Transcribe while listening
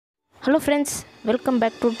Hello friends, welcome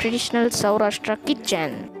back to traditional Saurashtra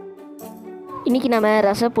kitchen. இன்னைக்கு நம்ம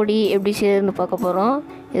ரசப்பொடி எப்படி செய்யறதுன்னு பார்க்க போறோம்.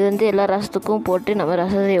 இது வந்து எல்லா ரசத்துக்கும் போட்டு நம்ம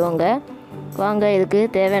ரசம் செய்வோங்க. வாங்க இதுக்கு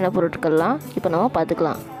தேவையான பொருட்கள்லாம் இப்போ நாம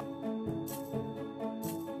பார்த்துக்கலாம்.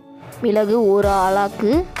 மிளகு 1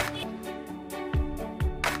 ஆளாக்கு,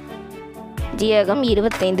 ஜீரகம்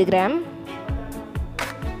 25 கிராம்,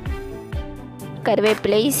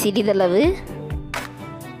 கறிவேப்பிலை சிறிதளவு,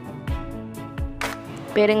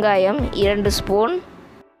 பெருங்காயம் 2 ஸ்பூன்,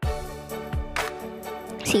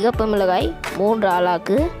 சிகப்பு மிளகாய் 3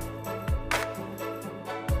 ஆளாக்கு.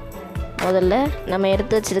 முதல்ல நம்ம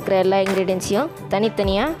எடுத்து வச்சிருக்கிற எல்லா இன்க்ரீடியன்ஸையும்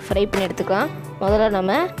தனித்தனியாக ஃப்ரை பண்ணி எடுத்துக்கலாம். முதல்ல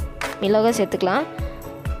நம்ம மிளகாய் சேர்த்துக்கலாம்.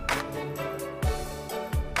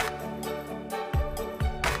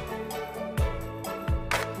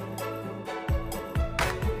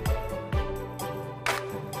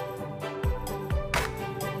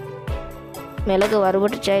 மிளகு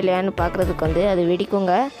வறுபட்டுச்சா இல்லையான்னு பார்க்குறதுக்கு வந்து அது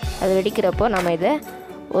வெடிக்குங்க. அது வெடிக்கிறப்போ நம்ம இதை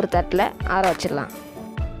ஒரு தட்டில் ஆற வச்சிடலாம்.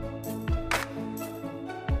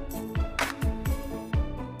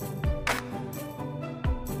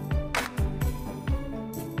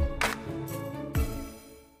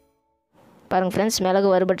 பாருங்கள் ஃப்ரெண்ட்ஸ்,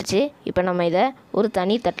 மிளகு வறுபட்டுச்சு. இப்போ நம்ம இதை ஒரு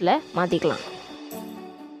தனி தட்டில் மாற்றிக்கலாம்.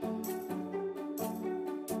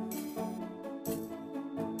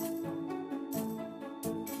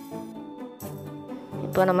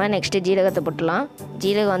 இப்போ நம்ம நெக்ஸ்ட்டு ஜீரகத்தை போட்டுடலாம்.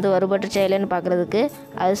 ஜீரகம் வந்து வறுபட்டுச்சா இல்லைன்னு பார்க்குறதுக்கு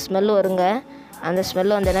அது ஸ்மெல் வருங்க. அந்த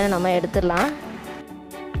ஸ்மெல் வந்தோடனே நம்ம எடுத்துடலாம்.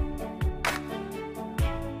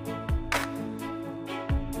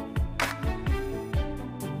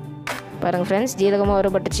 பாருங்கள் ஃப்ரெண்ட்ஸ், ஜீரகமாக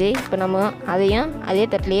வறுபட்டுச்சு. இப்போ நம்ம அதையும் அதே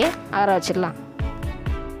தட்டிலேயே ஆற வச்சிடலாம்.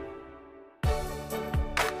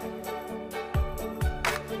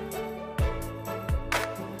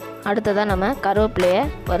 அடுத்ததாக நம்ம கருவேப்பிலையை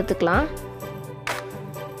வறுத்துக்கலாம்.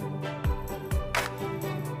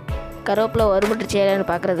 கருவேப்பிலை வறுபட்டுச்சு இல்லைன்னு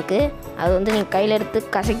பார்க்குறதுக்கு அது வந்து நீங்கள் கையில் எடுத்து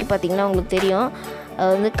கசக்கி பார்த்தீங்கன்னா உங்களுக்கு தெரியும். அது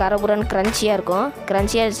வந்து கரபுரன் க்ரன்ச்சியாக இருக்கும்.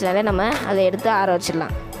 க்ரன்ச்சியாக இருந்துச்சுனாலே நம்ம அதை எடுத்து ஆற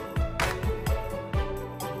வச்சிடலாம்.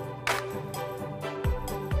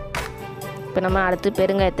 இப்போ நம்ம அடுத்து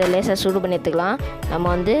பெருங்காயத்தை லேசாக சூடு பண்ணி எடுத்துக்கலாம். நம்ம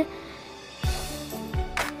வந்து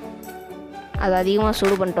அது அதிகமாக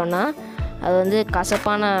சூடு பண்ணிட்டோன்னா அது வந்து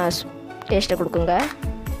கசப்பான டேஸ்ட்டை கொடுக்குங்க.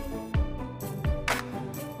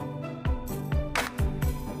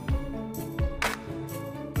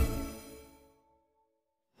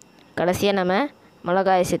 கடைசியாக நம்ம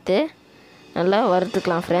மிளகாயை சேர்த்து நல்லா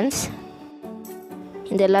வறுத்துக்கலாம் ஃப்ரெண்ட்ஸ்.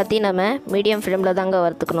 இந்த எல்லாத்தையும் நம்ம மீடியம் ஃப்ளேமில் தாங்க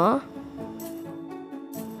வறுத்துக்கணும்.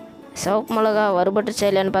 சிவப்பு மிளகா வறுபட்டுச்சா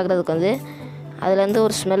இல்லைன்னு பார்க்குறதுக்கு வந்து அதுலேருந்து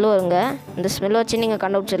ஒரு ஸ்மெல் வருங்க. இந்த ஸ்மெல் வச்சு நீங்கள்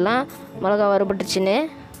கண்டுபிடிச்சிடலாம் மிளகா வறுபட்டுச்சுன்னு.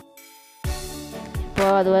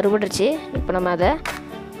 இப்போ அது வறுபட்டுச்சு. இப்போ நம்ம அதை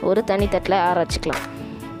ஒரு தனி தட்டில் ஆற வச்சுக்கலாம்.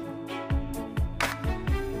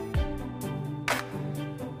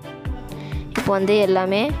 இப்போ வந்து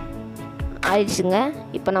எல்லாமே ஆயிடுச்சுங்க.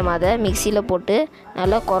 இப்போ நம்ம அதை மிக்சியில் போட்டு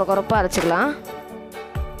நல்லா கொரப்பாக அரைச்சிக்கலாம்.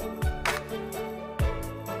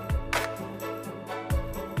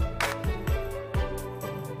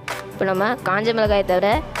 இப்போ நம்ம காஞ்ச மிளகாயை தவிர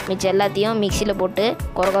மிச்சம் எல்லாத்தையும் மிக்சியில் போட்டு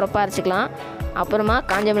கொரப்பாக அரைச்சிக்கலாம். அப்புறமா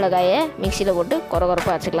காஞ்ச மிளகாயை மிக்சியில் போட்டு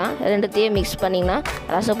கொரப்பாக அரைச்சிக்கலாம். ரெண்டுத்தையும் மிக்ஸ் பண்ணிங்கன்னா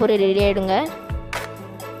ரசப்பொரி ரெடி ஆகிடுங்க.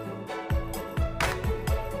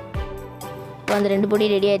 இப்போ அந்த 2 பொடி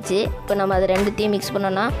ரெடி ஆயிடுச்சு. இப்போ நம்ம அதை ரெண்டுத்தையும் மிக்ஸ்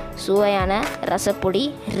பண்ணோன்னா சுவையான ரசப்பொடி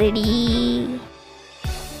ரெடி.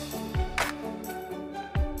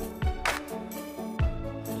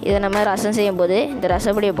 இதை நம்ம ரசம் செய்யும்போது இந்த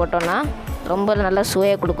ரசப்பொடியை போட்டோன்னா ரொம்ப நல்லா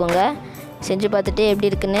சுவையாக கொடுக்குங்க. செஞ்சு பார்த்துட்டு எப்படி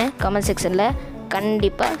இருக்குன்னு கமெண்ட் செக்ஷனில்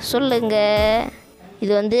கண்டிப்பாக சொல்லுங்கள்.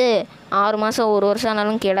 இது வந்து 6 மாதம் 1 வருஷம்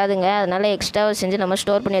ஆனாலும் கெடாதுங்க. அதனால் எக்ஸ்ட்ராவாக செஞ்சு நம்ம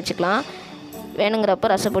ஸ்டோர் பண்ணி வச்சுக்கலாம்.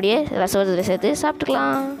 வேணுங்கிறப்ப ரசப்பொடியை ரசத்தில் சேர்த்து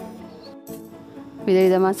சாப்பிட்டுக்கலாம்.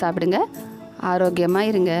 விதவிதமாக சாப்பிடுங்க, ஆரோக்கியமாக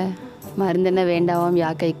இருங்க. மருந்தென்ன வேண்டாம்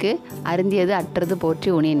யாக்கைக்கு, அருந்தியது அற்றது போற்றி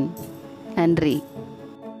உணின். நன்றி.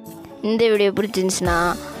 இந்த வீடியோ பிடிச்சிருந்துச்சுன்னா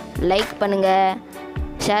லைக் பண்ணுங்கள்,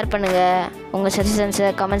 ஷேர் பண்ணுங்கள், உங்கள்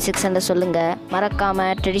சஜஷன்ஸை கமெண்ட் செக்ஷனில் சொல்லுங்கள்.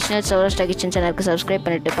 மறக்காமல் ட்ரெடிஷ்னல் சௌராஷ்டிரா கிச்சன் சேனலுக்கு சப்ஸ்கிரைப்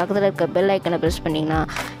பண்ணிவிட்டு பக்கத்தில் இருக்க பெல் ஐக்கனை ப்ரெஸ் பண்ணிங்கன்னா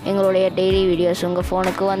எங்களுடைய டெய்லி வீடியோஸ் உங்கள்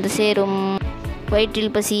ஃபோனுக்கு வந்து சேரும்.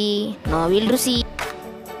 வயிற்றில் பசி, நாவில் ருசி.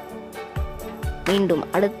 மீண்டும்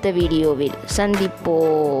அடுத்த வீடியோவில்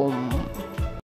சந்திப்போம்.